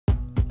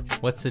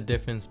What's the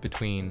difference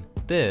between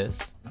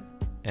this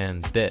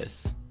and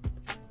this?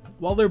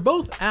 While they're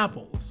both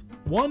apples,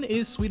 one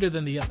is sweeter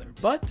than the other,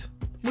 but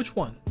which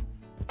one?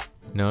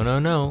 No, no,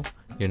 no.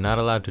 You're not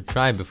allowed to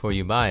try before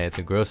you buy at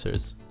the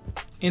grocer's.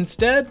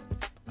 Instead,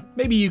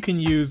 maybe you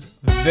can use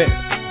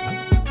this.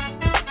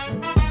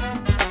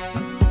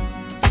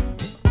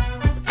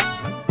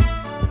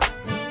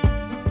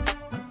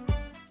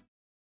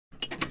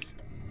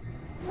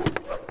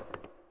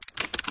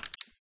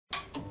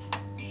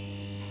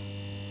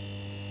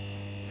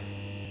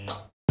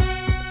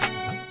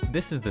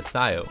 This is the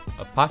SCiO,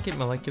 a pocket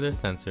molecular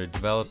sensor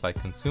developed by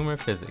Consumer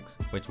Physics,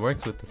 which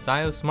works with the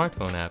SCiO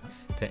smartphone app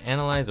to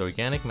analyze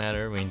organic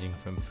matter ranging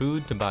from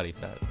food to body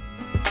fat.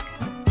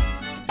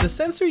 The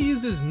sensor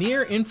uses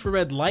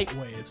near-infrared light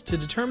waves to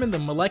determine the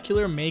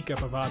molecular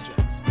makeup of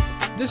objects.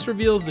 This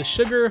reveals the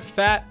sugar,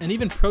 fat, and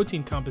even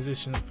protein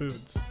composition of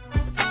foods.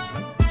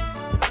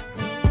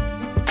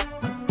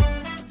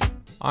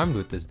 Armed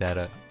with this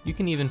data, you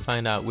can even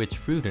find out which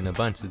fruit in a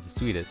bunch is the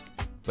sweetest,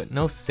 but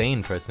no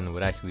sane person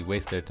would actually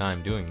waste their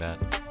time doing that.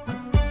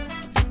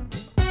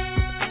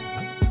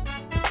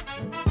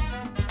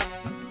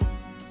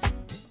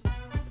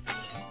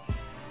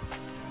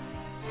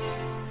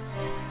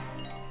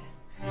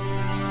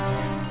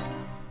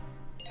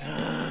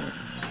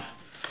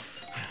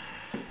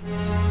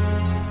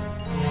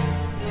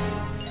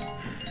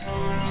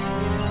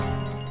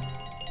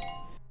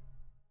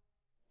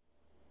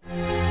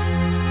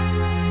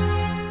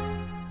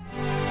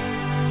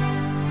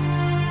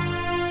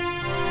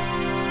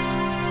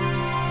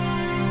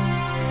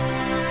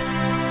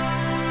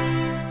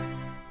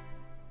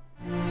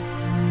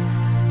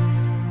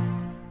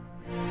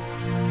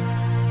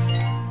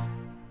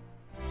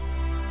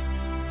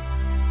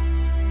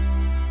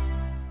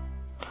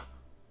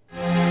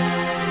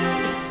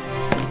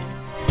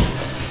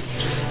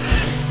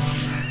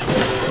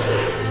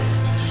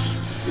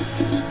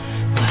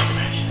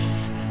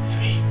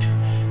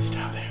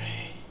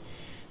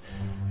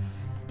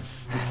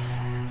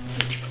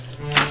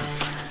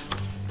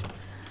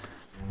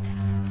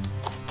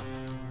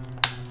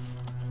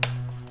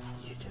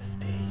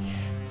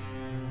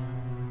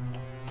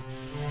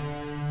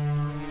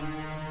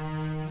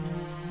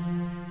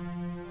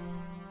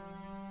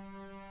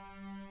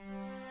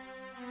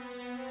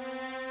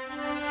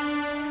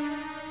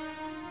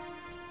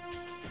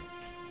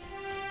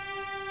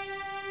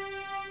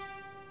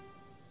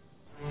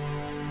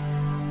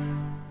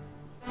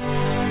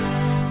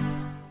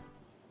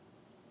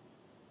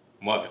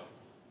 What?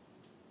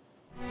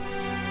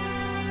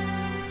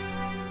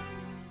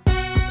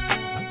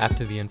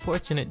 After the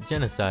unfortunate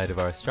genocide of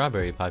our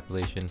strawberry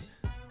population,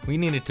 we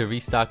needed to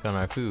restock on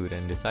our food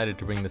and decided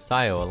to bring the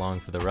SCiO along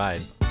for the ride.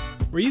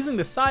 We're using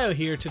the SCiO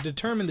here to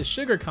determine the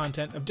sugar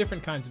content of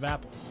different kinds of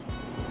apples.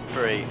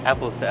 For a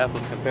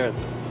apples-to-apples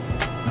comparison.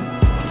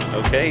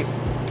 Okay,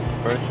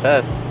 first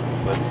test.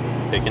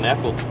 Let's pick an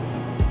apple.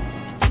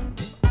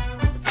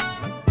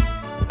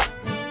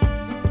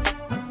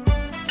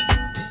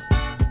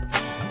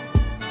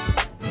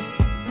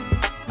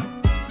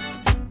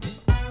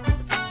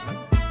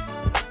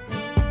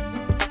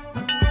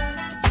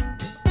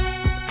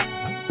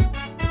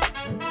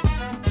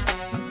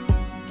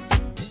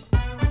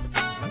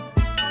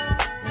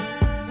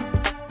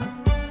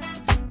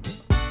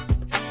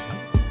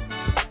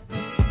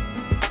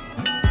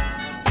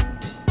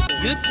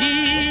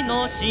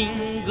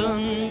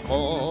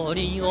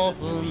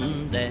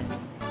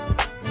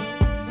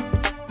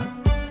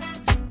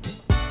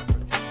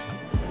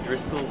 Your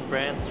school's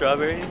brand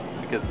strawberries?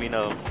 Because we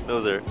know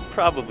those are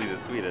probably the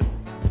sweetest.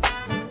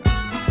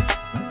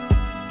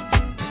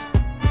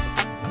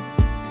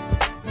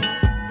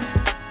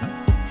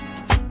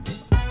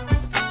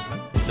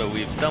 So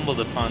we've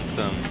stumbled upon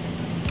some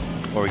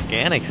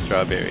organic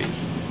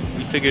strawberries.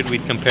 We figured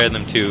we'd compare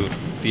them to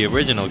the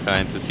original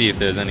kind to see if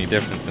there's any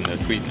difference in their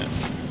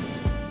sweetness.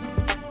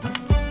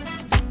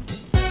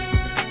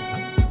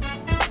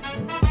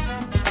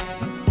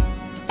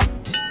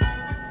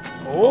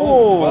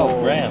 Oh,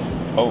 12 grams.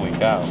 Holy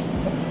cow.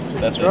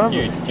 That's a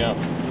huge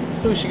jump.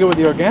 So we should go with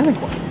the organic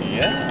ones.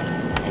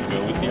 Yeah, we'll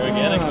go with the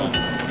organic ones.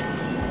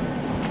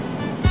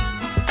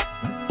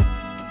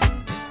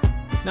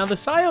 Now the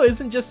SCiO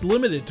isn't just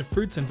limited to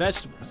fruits and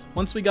vegetables.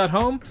 Once we got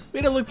home, we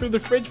had to look through the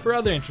fridge for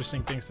other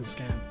interesting things to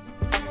scan.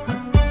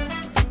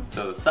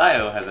 So the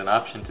SCiO has an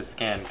option to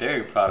scan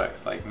dairy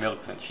products like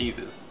milks and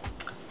cheeses.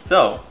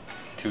 So,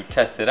 to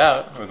test it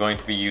out, we're going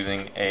to be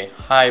using a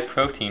high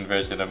protein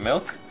version of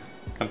milk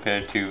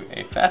compared to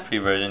a fat-free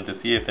version to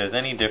see if there's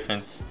any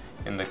difference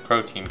in the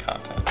protein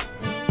content.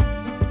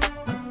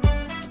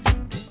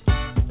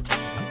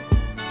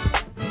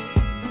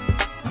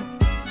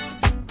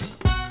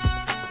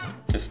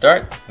 To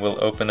start,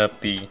 we'll open up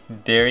the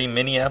Dairy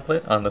Mini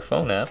applet on the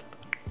phone app.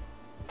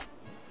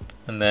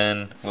 And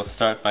then we'll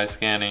start by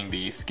scanning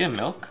the skim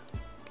milk.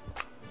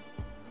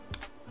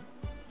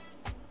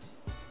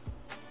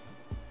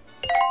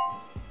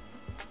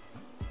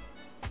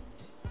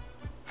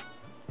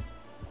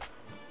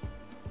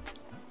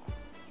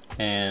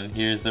 And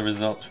here's the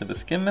results for the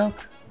skim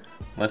milk.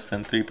 less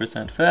than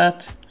 3%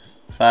 fat,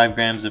 5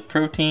 grams of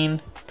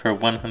protein per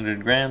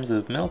 100 grams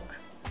of milk.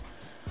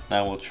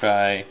 Now we'll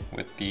try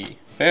with the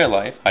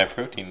Fairlife high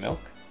protein milk.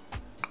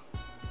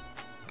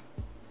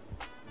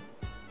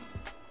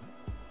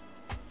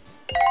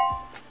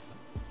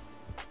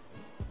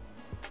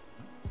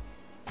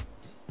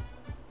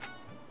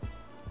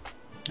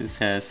 This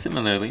has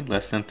similarly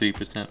less than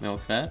 3%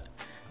 milk fat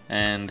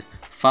and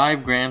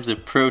 5 grams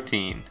of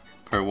protein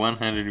per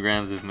 100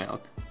 grams of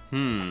milk.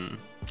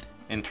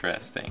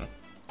 Interesting.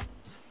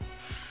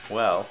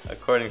 Well,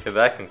 according to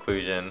that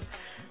conclusion,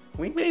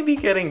 we may be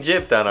getting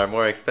gypped on our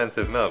more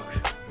expensive milk.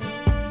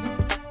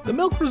 The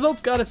milk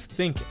results got us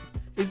thinking.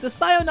 Is the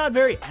SCiO not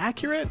very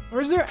accurate,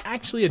 or is there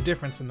actually a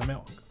difference in the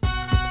milk?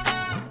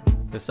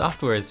 The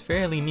software is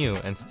fairly new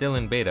and still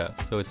in beta,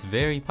 so it's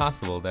very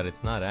possible that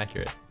it's not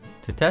accurate.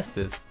 To test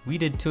this, we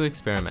did 2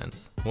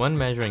 experiments, one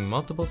measuring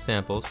multiple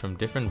samples from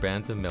different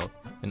brands of milk,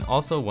 and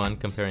also one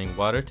comparing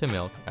water to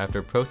milk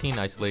after protein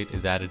isolate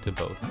is added to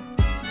both.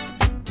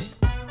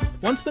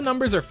 Once the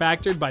numbers are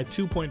factored by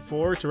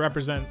 2.4 to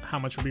represent how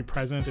much would be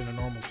present in a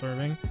normal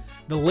serving,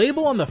 the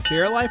label on the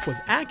Fairlife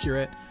was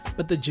accurate,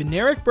 but the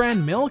generic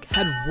brand milk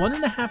had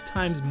 1.5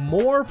 times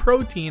more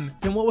protein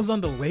than what was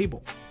on the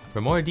label.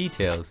 For more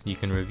details, you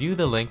can review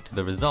the link to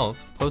the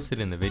results posted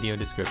in the video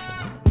description.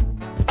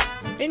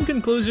 In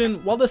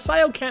conclusion, while the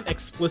SCiO can't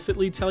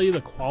explicitly tell you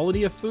the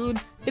quality of food,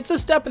 it's a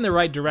step in the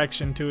right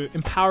direction to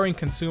empowering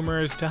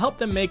consumers to help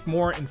them make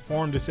more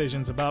informed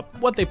decisions about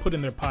what they put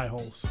in their pie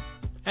holes.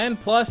 And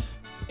plus,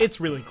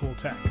 it's really cool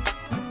tech.